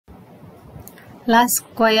Las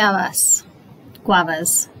Guayabas,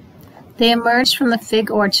 guavas. They emerged from a fig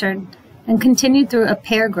orchard and continued through a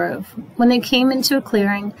pear grove. When they came into a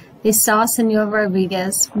clearing, they saw Senor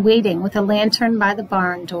Rodriguez waiting with a lantern by the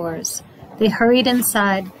barn doors. They hurried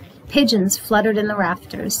inside. Pigeons fluttered in the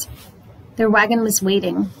rafters. Their wagon was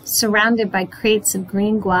waiting, surrounded by crates of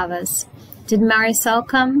green guavas. Did Marisol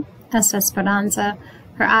come? Asked Esperanza,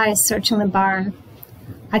 her eyes searching the barn.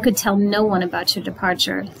 I could tell no one about your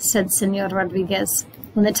departure, said Senor Rodriguez.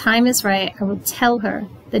 When the time is right, I will tell her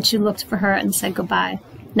that you looked for her and said goodbye.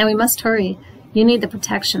 Now we must hurry. You need the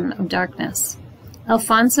protection of darkness.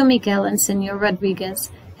 Alfonso, Miguel, and Senor Rodriguez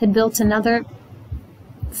had built another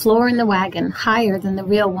floor in the wagon, higher than the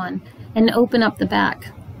real one, and open up the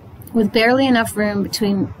back, with barely enough room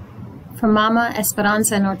for Mama,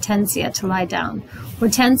 Esperanza, and Hortensia to lie down.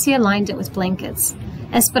 Hortensia lined it with blankets.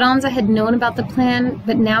 Esperanza had known about the plan,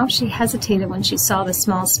 but now she hesitated when she saw the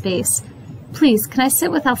small space. Please, can I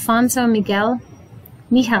sit with Alfonso and Miguel?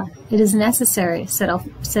 Mija, it is necessary,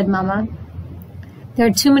 said Mama. There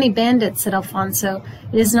are too many bandits, said Alfonso.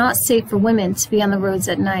 It is not safe for women to be on the roads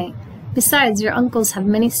at night. Besides, your uncles have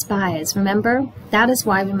many spies, remember? That is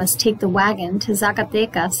why we must take the wagon to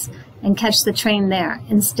Zacatecas and catch the train there,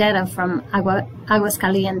 instead of from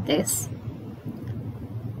Aguascalientes.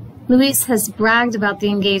 Luis has bragged about the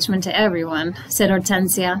engagement to everyone, said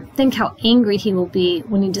Hortensia. Think how angry he will be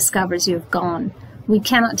when he discovers you have gone. We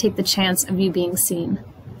cannot take the chance of you being seen.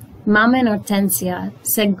 Mama and Hortensia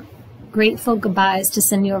said grateful goodbyes to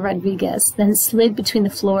Senor Rodriguez, then slid between the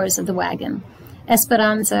floors of the wagon.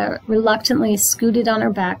 Esperanza reluctantly scooted on her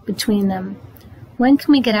back between them. When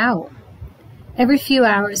can we get out? Every few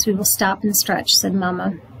hours we will stop and stretch, said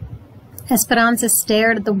Mama. Esperanza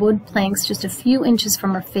stared at the wood planks just a few inches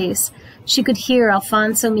from her face. She could hear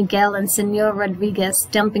Alfonso, Miguel, and Senor Rodriguez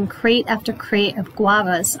dumping crate after crate of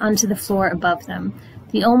guavas onto the floor above them,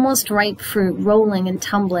 the almost ripe fruit rolling and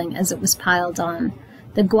tumbling as it was piled on.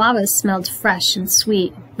 The guavas smelled fresh and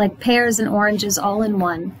sweet, like pears and oranges all in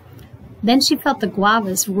one. Then she felt the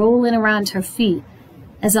guavas roll in around her feet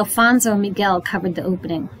as Alfonso and Miguel covered the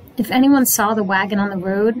opening. If anyone saw the wagon on the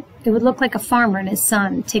road, it would look like a farmer and his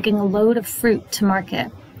son taking a load of fruit to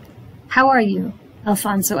market. How are you?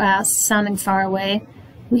 Alfonso asked, sounding far away.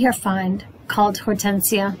 We are fine, called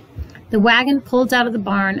Hortensia. The wagon pulled out of the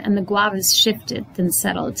barn and the guavas shifted, then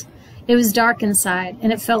settled. It was dark inside,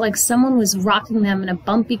 and it felt like someone was rocking them in a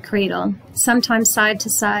bumpy cradle, sometimes side to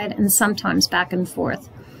side and sometimes back and forth.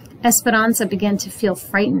 Esperanza began to feel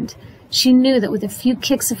frightened. She knew that with a few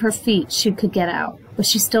kicks of her feet she could get out, but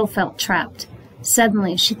she still felt trapped.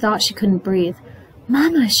 Suddenly, she thought she couldn't breathe.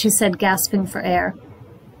 Mama, she said, gasping for air.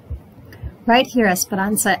 Right here,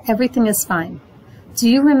 Esperanza, everything is fine. Do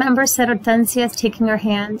you remember, said Hortensia, taking her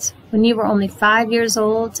hand, when you were only 5 years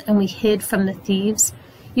old and we hid from the thieves?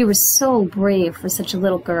 You were so brave for such a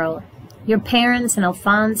little girl. Your parents and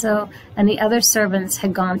Alfonso and the other servants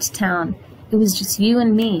had gone to town. It was just you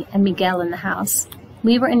and me and Miguel in the house.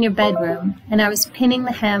 We were in your bedroom, and I was pinning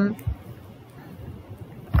the hem...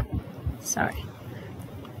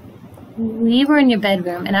 We were in your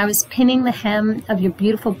bedroom, and I was pinning the hem of your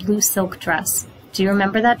beautiful blue silk dress. Do you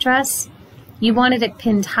remember that dress? You wanted it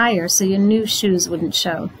pinned higher so your new shoes wouldn't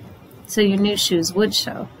show. So your new shoes would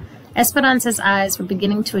show. Esperanza's eyes were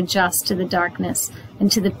beginning to adjust to the darkness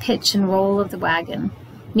and to the pitch and roll of the wagon.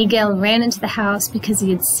 Miguel ran into the house because he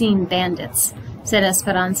had seen bandits, said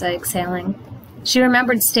Esperanza, exhaling. She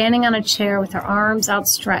remembered standing on a chair with her arms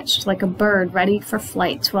outstretched like a bird ready for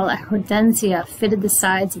flight while Hortensia fitted the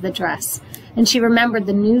sides of the dress, and she remembered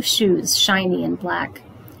the new shoes, shiny and black.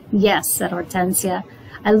 Yes, said Hortensia.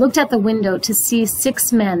 I looked out the window to see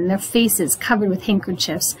 6 men, their faces covered with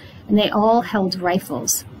handkerchiefs, and they all held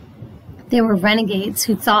rifles. They were renegades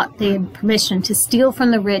who thought they had permission to steal from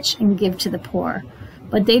the rich and give to the poor.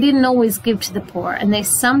 But they didn't always give to the poor, and they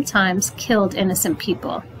sometimes killed innocent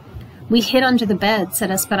people. We hid under the bed,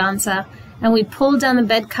 said Esperanza, and we pulled down the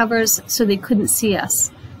bed covers so they couldn't see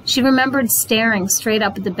us. She remembered staring straight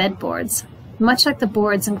up at the bedboards, much like the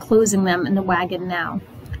boards enclosing them in the wagon now.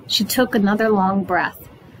 She took another long breath.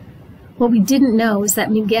 What we didn't know was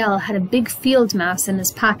that Miguel had a big field mouse in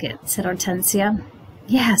his pocket, said Hortensia.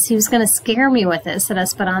 Yes, he was going to scare me with it, said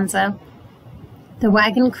Esperanza. The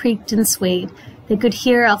wagon creaked and swayed. They could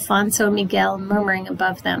hear Alfonso and Miguel murmuring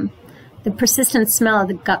above them. The persistent smell of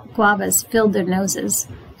the guavas filled their noses.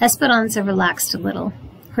 Esperanza relaxed a little.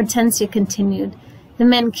 Hortensia continued. The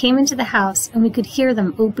men came into the house, and we could hear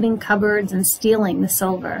them opening cupboards and stealing the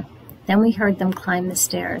silver. Then we heard them climb the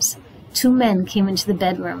stairs. 2 men came into the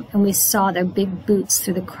bedroom, and we saw their big boots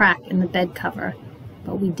through the crack in the bed cover.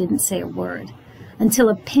 But we didn't say a word. until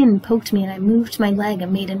a pin poked me and I moved my leg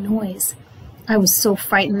and made a noise. I was so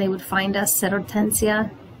frightened they would find us, said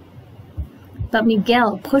Hortensia. But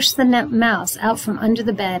Miguel pushed the mouse out from under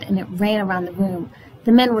the bed and it ran around the room.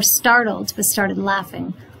 The men were startled but started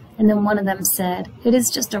laughing. And then one of them said, "It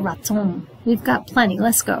is just a raton. We've got plenty,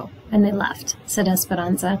 let's go." And they left, said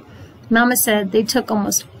Esperanza. Mama said they took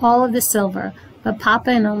almost all of the silver, but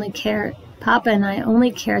Papa and I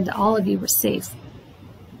only cared that all of you were safe.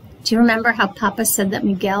 Do you remember how Papa said that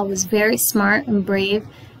Miguel was very smart and brave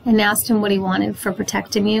and asked him what he wanted for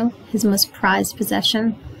protecting you, his most prized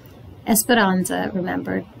possession? Esperanza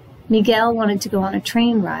remembered. Miguel wanted to go on a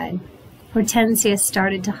train ride. Hortensia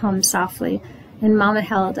started to hum softly, and Mama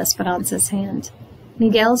held Esperanza's hand.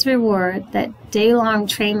 Miguel's reward, that day-long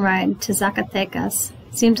train ride to Zacatecas,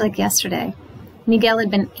 seemed like yesterday. Miguel had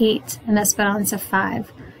been 8 and Esperanza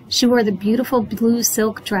 5. She wore the beautiful blue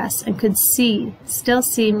silk dress and could still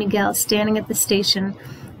see Miguel standing at the station,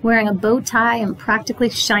 wearing a bow tie and practically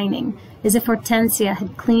shining, as if Hortensia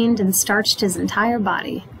had cleaned and starched his entire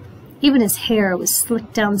body. Even his hair was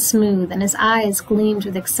slicked down smooth and his eyes gleamed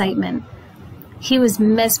with excitement. He was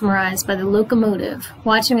mesmerized by the locomotive,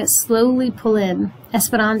 watching it slowly pull in.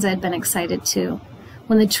 Esperanza had been excited too.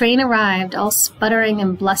 When the train arrived, all sputtering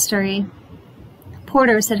and blustery,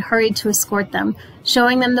 porters had hurried to escort them,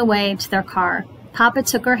 showing them the way to their car. Papa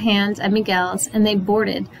took her hand and Miguel's, and they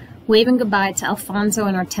boarded, waving goodbye to Alfonso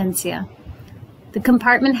and Hortensia. The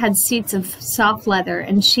compartment had seats of soft leather,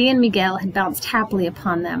 and she and Miguel had bounced happily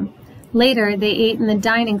upon them. Later, they ate in the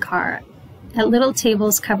dining car, at little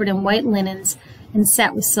tables covered in white linens and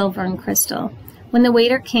set with silver and crystal. When the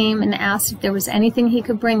waiter came and asked if there was anything he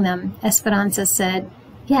could bring them, Esperanza said,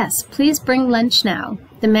 "Yes, please bring lunch now."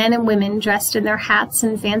 The men and women, dressed in their hats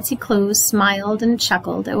and fancy clothes, smiled and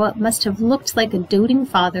chuckled at what must have looked like a doting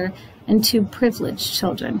father and 2 privileged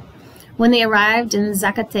children. When they arrived in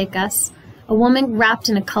Zacatecas, a woman wrapped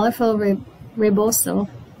in a colorful rebozo,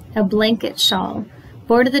 a blanket shawl,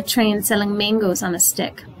 boarded the train selling mangoes on a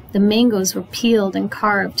stick. The mangoes were peeled and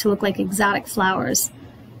carved to look like exotic flowers.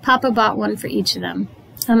 Papa bought one for each of them.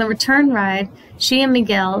 On the return ride, she and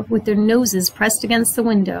Miguel, with their noses pressed against the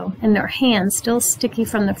window and their hands still sticky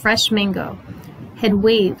from the fresh mango, had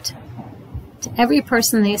waved to every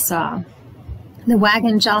person they saw. The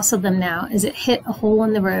wagon jostled them now as it hit a hole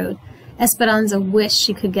in the road. Esperanza wished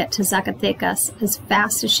she could get to Zacatecas as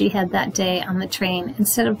fast as she had that day on the train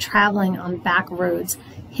instead of traveling on back roads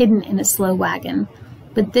hidden in a slow wagon.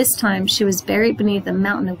 But this time she was buried beneath a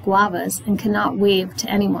mountain of guavas and could not wave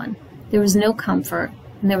to anyone. There was no comfort,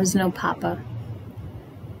 and there was no Papa.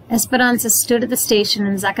 Esperanza stood at the station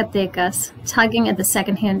in Zacatecas, tugging at the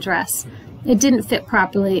second-hand dress. It didn't fit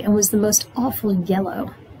properly and was the most awful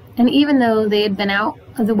yellow. And even though they had been out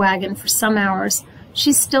of the wagon for some hours,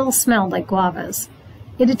 she still smelled like guavas.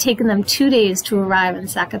 It had taken them 2 days to arrive in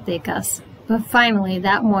Zacatecas. But finally,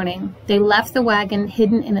 that morning, they left the wagon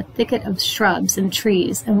hidden in a thicket of shrubs and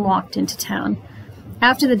trees and walked into town.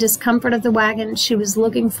 After the discomfort of the wagon, she was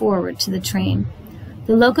looking forward to the train.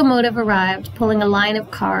 The locomotive arrived, pulling a line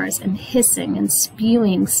of cars and hissing and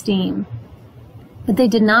spewing steam. But they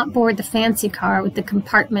did not board the fancy car with the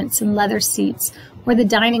compartments and leather seats or the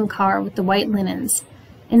dining car with the white linens.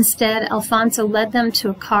 Instead, Alfonso led them to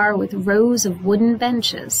a car with rows of wooden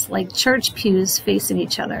benches, like church pews facing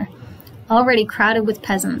each other, already crowded with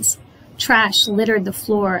peasants. Trash littered the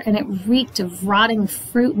floor, and it reeked of rotting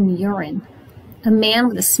fruit and urine. A man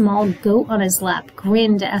with a small goat on his lap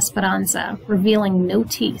grinned at Esperanza, revealing no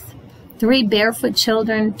teeth. 3 barefoot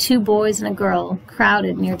children, 2 boys and a girl,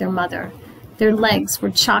 crowded near their mother. Their legs were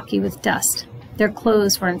chalky with dust. Their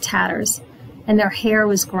clothes were in tatters, and their hair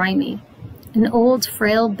was grimy. An old,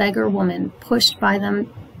 frail beggar woman pushed by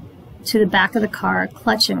them to the back of the car,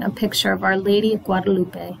 clutching a picture of Our Lady of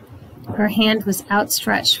Guadalupe. Her hand was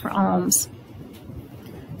outstretched for alms.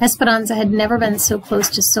 Esperanza had never been so close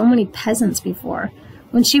to so many peasants before.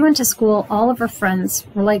 When she went to school, all of her friends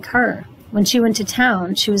were like her. When she went to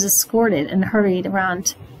town, she was escorted and hurried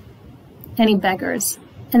around any beggars,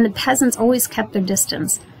 and the peasants always kept their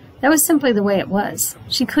distance. That was simply the way it was.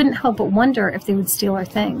 She couldn't help but wonder if they would steal her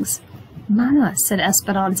things. "Mama," said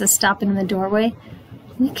Esperanza, stopping in the doorway,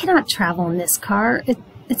 "we cannot travel in this car.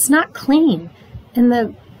 It's not clean, and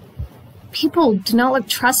the people do not look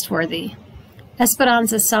trustworthy."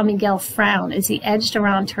 Esperanza saw Miguel frown as he edged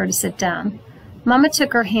around her to sit down. Mama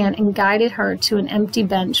took her hand and guided her to an empty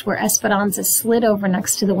bench where Esperanza slid over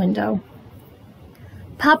next to the window.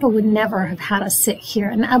 "Papa would never have had us sit here,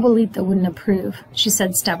 and Abuelita wouldn't approve," she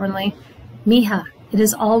said stubbornly. "Mija, it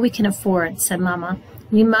is all we can afford," said Mama.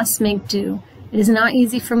 "We must make do. It is not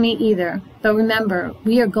easy for me either, but remember,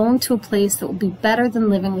 we are going to a place that will be better than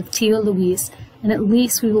living with Tio Luis, and at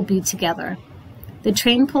least we will be together. The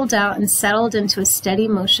train pulled out and settled into a steady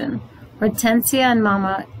motion. Hortensia and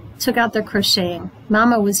Mama took out their crocheting.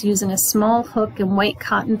 Mama was using a small hook and white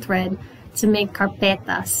cotton thread to make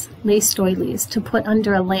carpetas, lace doilies, to put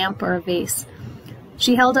under a lamp or a vase.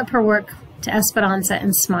 She held up her work to Esperanza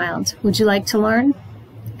and smiled. Would you like to learn?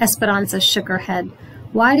 Esperanza shook her head.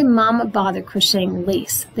 Why did Mama bother crocheting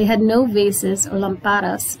lace? They had no vases or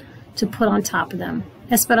lamparas to put on top of them.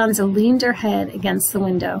 Esperanza leaned her head against the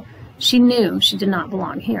window. She knew she did not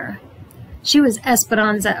belong here. She was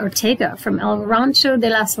Esperanza Ortega from El Rancho de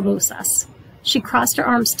las Rosas. She crossed her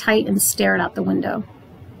arms tight and stared out the window.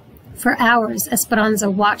 For hours, Esperanza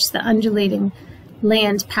watched the undulating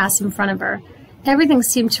land pass in front of her. Everything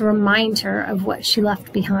seemed to remind her of what she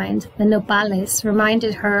left behind. The nopales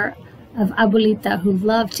reminded her of Abuelita, who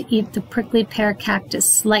loved to eat the prickly pear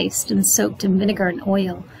cactus sliced and soaked in vinegar and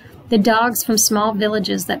oil. The dogs from small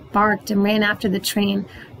villages that barked and ran after the train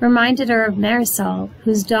reminded her of Marisol,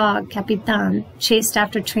 whose dog, Capitan, chased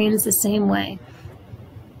after trains the same way.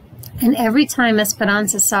 And every time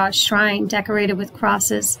Esperanza saw a shrine decorated with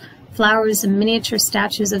crosses, flowers, and miniature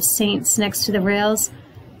statues of saints next to the rails,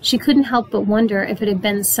 she couldn't help but wonder if it had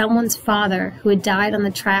been someone's father who had died on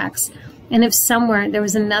the tracks, and if somewhere there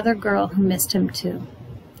was another girl who missed him too.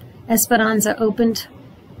 Esperanza opened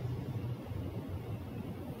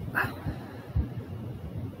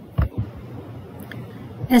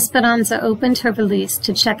her valise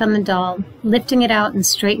to check on the doll, lifting it out and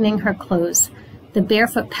straightening her clothes. The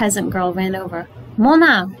barefoot peasant girl ran over.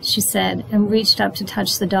 "Mona," she said, and reached up to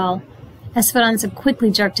touch the doll. Esperanza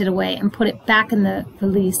quickly jerked it away and put it back in the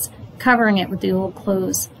valise, covering it with the old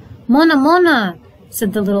clothes. "Mona, Mona,"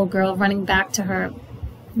 said the little girl, running back to her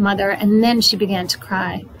mother, and then she began to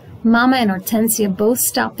cry. Mama and Hortensia both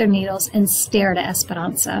stopped their needles and stared at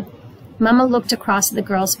Esperanza. Mama looked across at the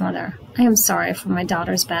girl's mother. "I am sorry for my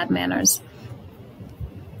daughter's bad manners."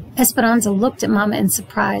 Esperanza looked at Mama in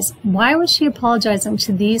surprise. Why was she apologizing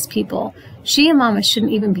to these people? She and Mama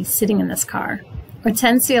shouldn't even be sitting in this car.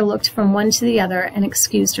 Hortensia looked from one to the other and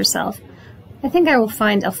excused herself. "I think I will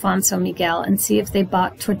find Alfonso and Miguel and see if they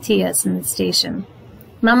bought tortillas in the station."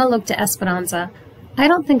 Mama looked at Esperanza. "I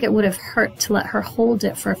don't think it would have hurt to let her hold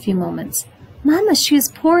it for a few moments." "Mama, she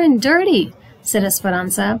is poor and dirty," said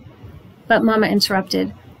Esperanza. But Mama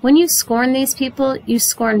interrupted. "When you scorn these people, you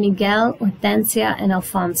scorn Miguel, Hortensia, and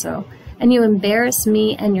Alfonso, and you embarrass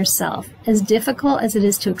me and yourself. As difficult as it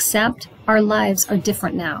is to accept, our lives are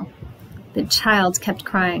different now." The child kept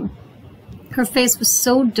crying. Her face was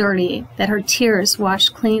so dirty that her tears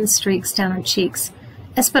washed clean streaks down her cheeks.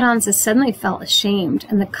 Esperanza suddenly felt ashamed,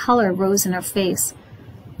 and the color rose in her face.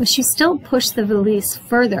 But she still pushed the valise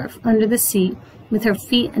further under the seat with her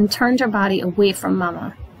feet and turned her body away from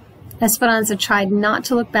Mama. Esperanza tried not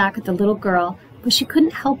to look back at the little girl, but she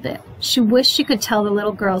couldn't help it. She wished she could tell the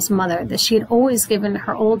little girl's mother that she had always given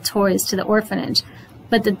her old toys to the orphanage,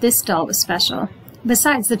 but that this doll was special.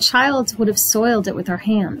 Besides, the child would have soiled it with her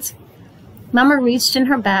hands. Mama reached in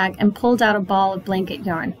her bag and pulled out a ball of blanket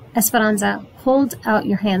yarn. "Esperanza, hold out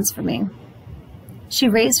your hands for me." She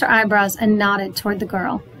raised her eyebrows and nodded toward the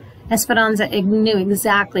girl. Esperanza knew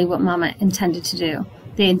exactly what Mama intended to do.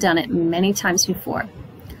 They had done it many times before.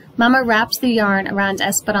 Mama wrapped the yarn around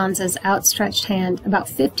Esperanza's outstretched hand about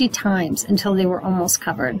 50 times until they were almost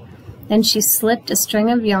covered. Then she slipped a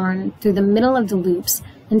string of yarn through the middle of the loops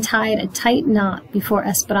and tied a tight knot before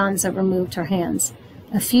Esperanza removed her hands.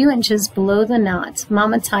 A few inches below the knot,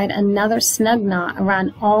 Mama tied another snug knot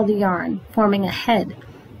around all the yarn, forming a head.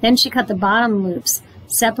 Then she cut the bottom loops,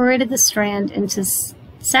 separated the strand into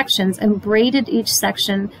sections, and braided each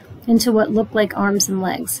section into what looked like arms and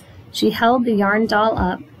legs. She held the yarn doll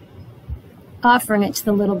up, offering it to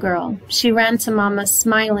the little girl. She ran to Mama,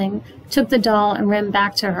 smiling, took the doll, and ran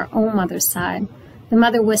back to her own mother's side. The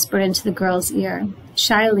mother whispered into the girl's ear.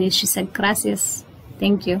 Shyly, she said, "Gracias."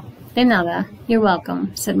 "Thank you." "De nada. You're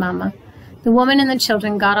welcome," said Mama. The woman and the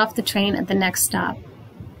children got off the train at the next stop.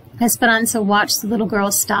 Esperanza watched the little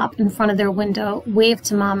girl stop in front of their window, wave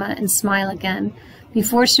to Mama, and smile again.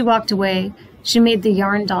 Before she walked away, she made the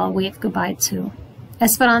yarn doll wave goodbye too.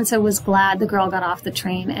 Esperanza was glad the girl got off the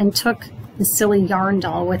train and took the silly yarn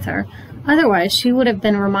doll with her. Otherwise, she would have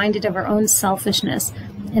been reminded of her own selfishness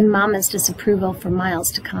and Mama's disapproval for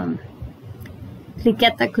miles to come.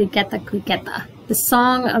 Cliqueta, cliqueta, cliqueta. The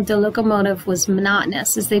song of the locomotive was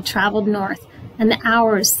monotonous as they traveled north, and the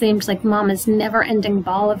hours seemed like Mama's never-ending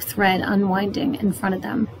ball of thread unwinding in front of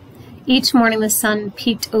them. Each morning the sun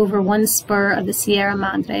peeked over one spur of the Sierra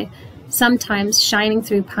Madre, sometimes shining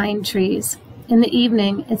through pine trees. In the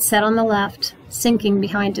evening, it set on the left, sinking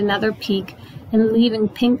behind another peak and leaving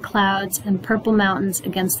pink clouds and purple mountains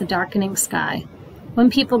against the darkening sky. When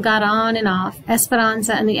people got on and off,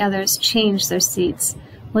 Esperanza and the others changed their seats.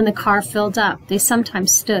 When the car filled up, they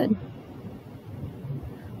sometimes stood.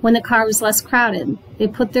 When the car was less crowded, they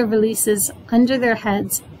put their valises under their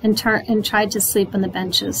heads and tried to sleep on the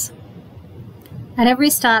benches. At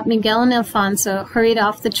every stop, Miguel and Alfonso hurried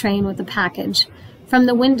off the train with a package. From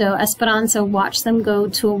the window, Esperanza watched them go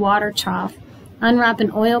to a water trough, unwrap an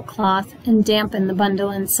oilcloth, and dampen the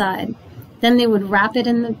bundle inside. Then they would wrap it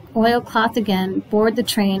in the oilcloth again, board the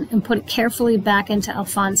train, and put it carefully back into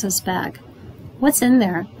Alfonso's bag. "What's in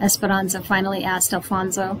there?" Esperanza finally asked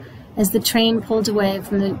Alfonso, as the train pulled away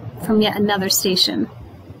from yet another station.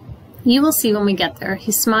 "You will see when we get there."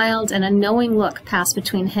 He smiled, and a knowing look passed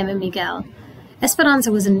between him and Miguel.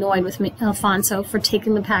 Esperanza was annoyed with Alfonso for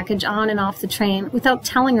taking the package on and off the train without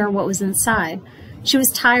telling her what was inside. She was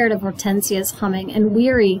tired of Hortensia's humming and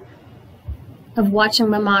weary of watching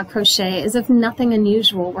Mama crochet as if nothing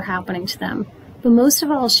unusual were happening to them. But most of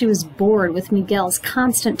all, she was bored with Miguel's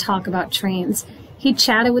constant talk about trains. He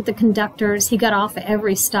chatted with the conductors, he got off at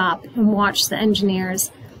every stop and watched the engineers.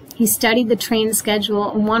 He studied the train schedule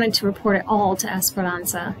and wanted to report it all to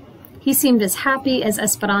Esperanza. He seemed as happy as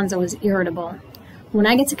Esperanza was irritable. "When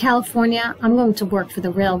I get to California, I'm going to work for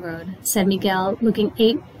the railroad," said Miguel, looking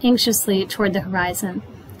anxiously toward the horizon.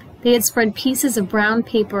 They had spread pieces of brown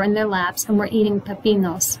paper in their laps and were eating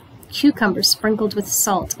pepinos, cucumbers sprinkled with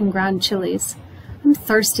salt and ground chilies. "I'm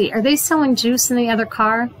thirsty. Are they selling juice in the other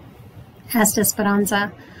car?" asked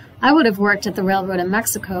Esperanza. "I would have worked at the railroad in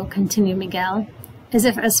Mexico," continued Miguel, as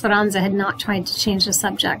if Esperanza had not tried to change the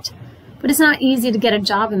subject. "But it's not easy to get a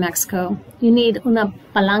job in Mexico. You need una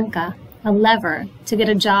palanca, a lever, to get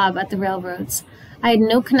a job at the railroads. I had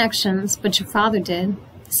no connections, but your father did.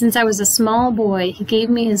 Since I was a small boy, he gave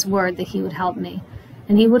me his word that he would help me,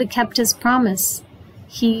 and he would have kept his promise.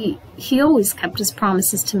 He always kept his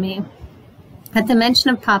promises to me." At the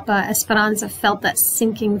mention of Papa, Esperanza felt that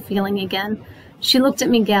sinking feeling again. She looked at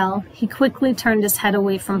Miguel. He quickly turned his head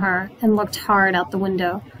away from her and looked hard out the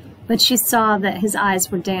window, but she saw that his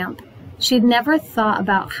eyes were damp. She had never thought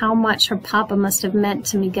about how much her Papa must have meant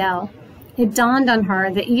to Miguel. It dawned on her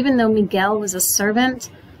that even though Miguel was a servant,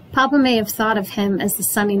 Papa may have thought of him as the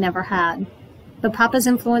son he never had. But Papa's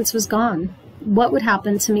influence was gone. What would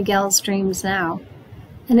happen to Miguel's dreams now?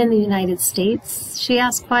 "And in the United States?" she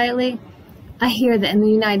asked quietly. "I hear that in the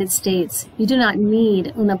United States you do not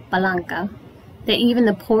need una palanca, that even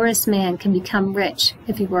the poorest man can become rich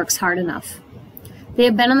if he works hard enough." They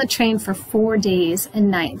had been on the train for 4 days and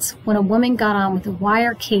nights when a woman got on with a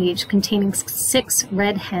wire cage containing 6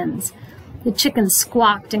 red hens. The chickens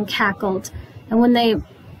squawked and cackled, and when they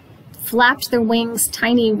flapped their wings,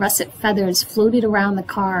 tiny russet feathers floated around the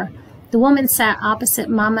car. The woman sat opposite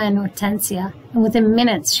Mama and Hortensia, and within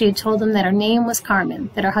minutes she had told them that her name was Carmen,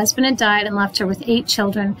 that her husband had died and left her with 8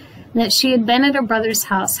 children, and that she had been at her brother's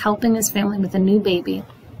house helping his family with a new baby.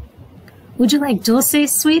 "Would you like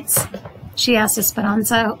dulce sweets?" she asked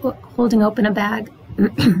Esperanza, holding open a bag.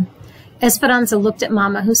 Esperanza looked at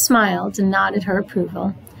Mama, who smiled and nodded her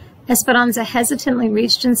approval. Esperanza hesitantly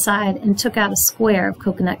reached inside and took out a square of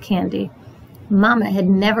coconut candy. Mama had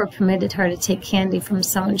never permitted her to take candy from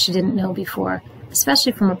someone she didn't know before,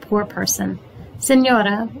 especially from a poor person.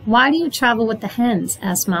 "Senora, why do you travel with the hens?"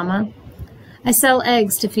 asked Mama. "I sell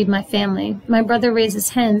eggs to feed my family. My brother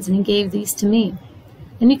raises hens and he gave these to me."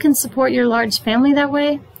 "And you can support your large family that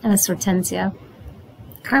way?" asked Hortensia.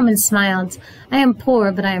 Carmen smiled. "I am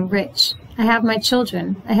poor, but I am rich. I have my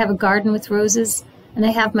children. I have a garden with roses, and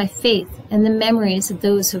I have my faith and the memories of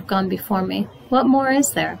those who have gone before me. What more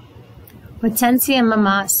is there?" Hortensia and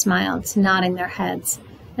Mama smiled, nodding their heads,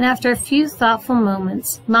 and after a few thoughtful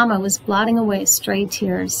moments, Mama was blotting away stray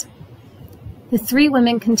tears. The 3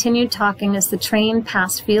 women continued talking as the train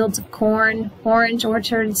passed fields of corn, orange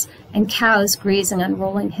orchards, and cows grazing on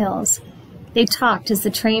rolling hills. They talked as the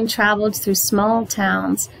train traveled through small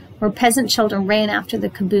towns where peasant children ran after the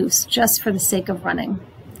caboose just for the sake of running.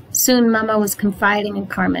 Soon Mama was confiding in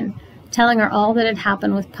Carmen, telling her all that had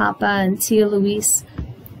happened with Papa and Tia Luis.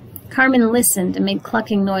 Carmen listened and made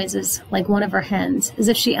clucking noises like one of her hens, as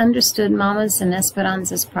if she understood Mama's and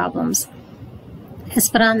Esperanza's problems.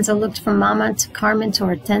 Esperanza looked from Mama to Carmen to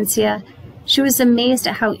Hortensia. She was amazed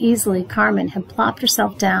at how easily Carmen had plopped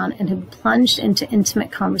herself down and had plunged into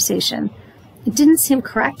intimate conversation. It didn't seem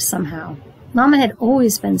correct somehow. Mama had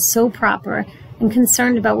always been so proper and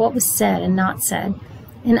concerned about what was said and not said.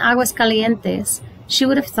 In Aguascalientes, she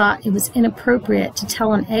would have thought it was inappropriate to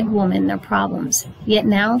tell an egg woman their problems, yet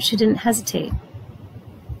now she didn't hesitate.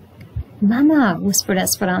 Mama, whispered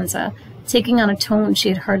Esperanza, taking on a tone she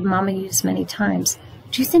had heard Mama use many times.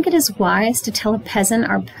 Do you think it is wise to tell a peasant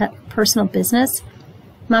our personal business?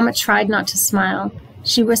 Mama tried not to smile.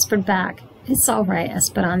 She whispered back, It's all right,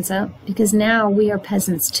 Esperanza, because now we are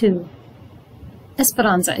peasants too.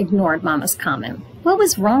 Esperanza ignored Mama's comment. What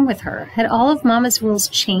was wrong with her? Had all of Mama's rules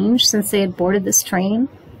changed since they had boarded this train?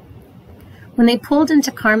 When they pulled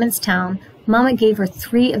into Carmen's town, Mama gave her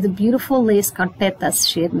 3 of the beautiful lace carpetas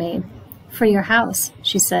she had made. For your house,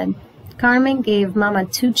 she said. Carmen gave Mama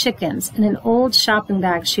 2 chickens and an old shopping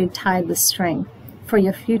bag she had tied with string. For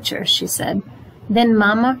your future, she said. Then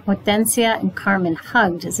Mama, Hortensia, and Carmen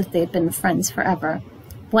hugged as if they had been friends forever.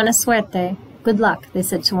 Buena suerte. Good luck, they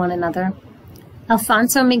said to one another.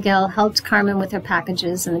 Alfonso and Miguel helped Carmen with her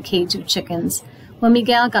packages and a cage of chickens. When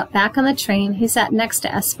Miguel got back on the train, he sat next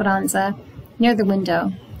to Esperanza, near the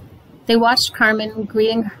window. They watched Carmen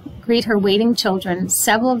greet her waiting children,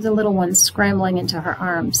 several of the little ones scrambling into her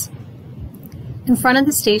arms. In front of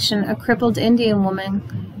the station, a crippled Indian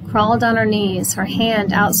woman crawled on her knees, her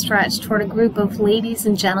hand outstretched toward a group of ladies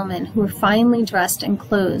and gentlemen who were finely dressed in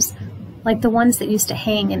clothes, like the ones that used to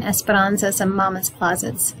hang in Esperanza's and Mama's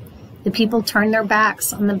closets. The people turned their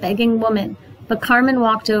backs on the begging woman, but Carmen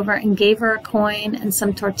walked over and gave her a coin and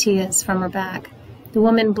some tortillas from her bag. The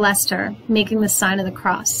woman blessed her, making the sign of the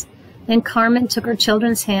cross. Then Carmen took her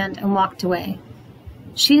children's hand and walked away.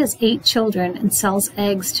 She has 8 children and sells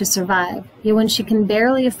eggs to survive, yet when she can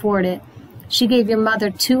barely afford it, she gave your mother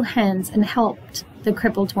 2 hens and helped the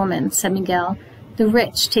crippled woman, said Miguel. The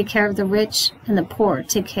rich take care of the rich, and the poor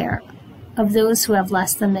take care of those who have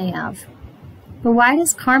less than they have. But why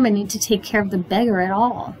does Carmen need to take care of the beggar at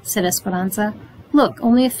all? Said Esperanza. Look,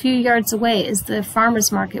 only a few yards away is the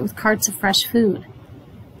farmer's market with carts of fresh food.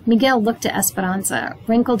 Miguel looked at Esperanza,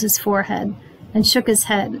 wrinkled his forehead, and shook his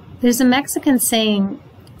head. There's a Mexican saying,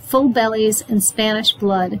 full bellies and Spanish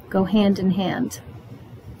blood go hand in hand.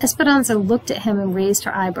 Esperanza looked at him and raised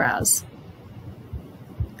her eyebrows.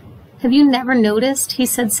 Have you never noticed, he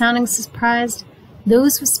said, sounding surprised,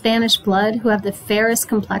 those with Spanish blood who have the fairest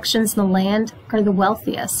complexions in the land are the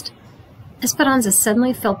wealthiest. Esperanza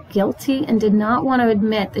suddenly felt guilty and did not want to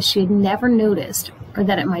admit that she had never noticed, or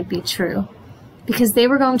that it might be true. Because they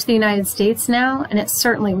were going to the United States now, and it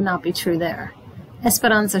certainly would not be true there.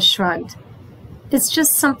 Esperanza shrugged. It's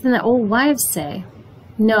just something that old wives say.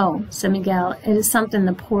 No, said Miguel, it is something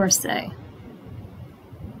the poor say.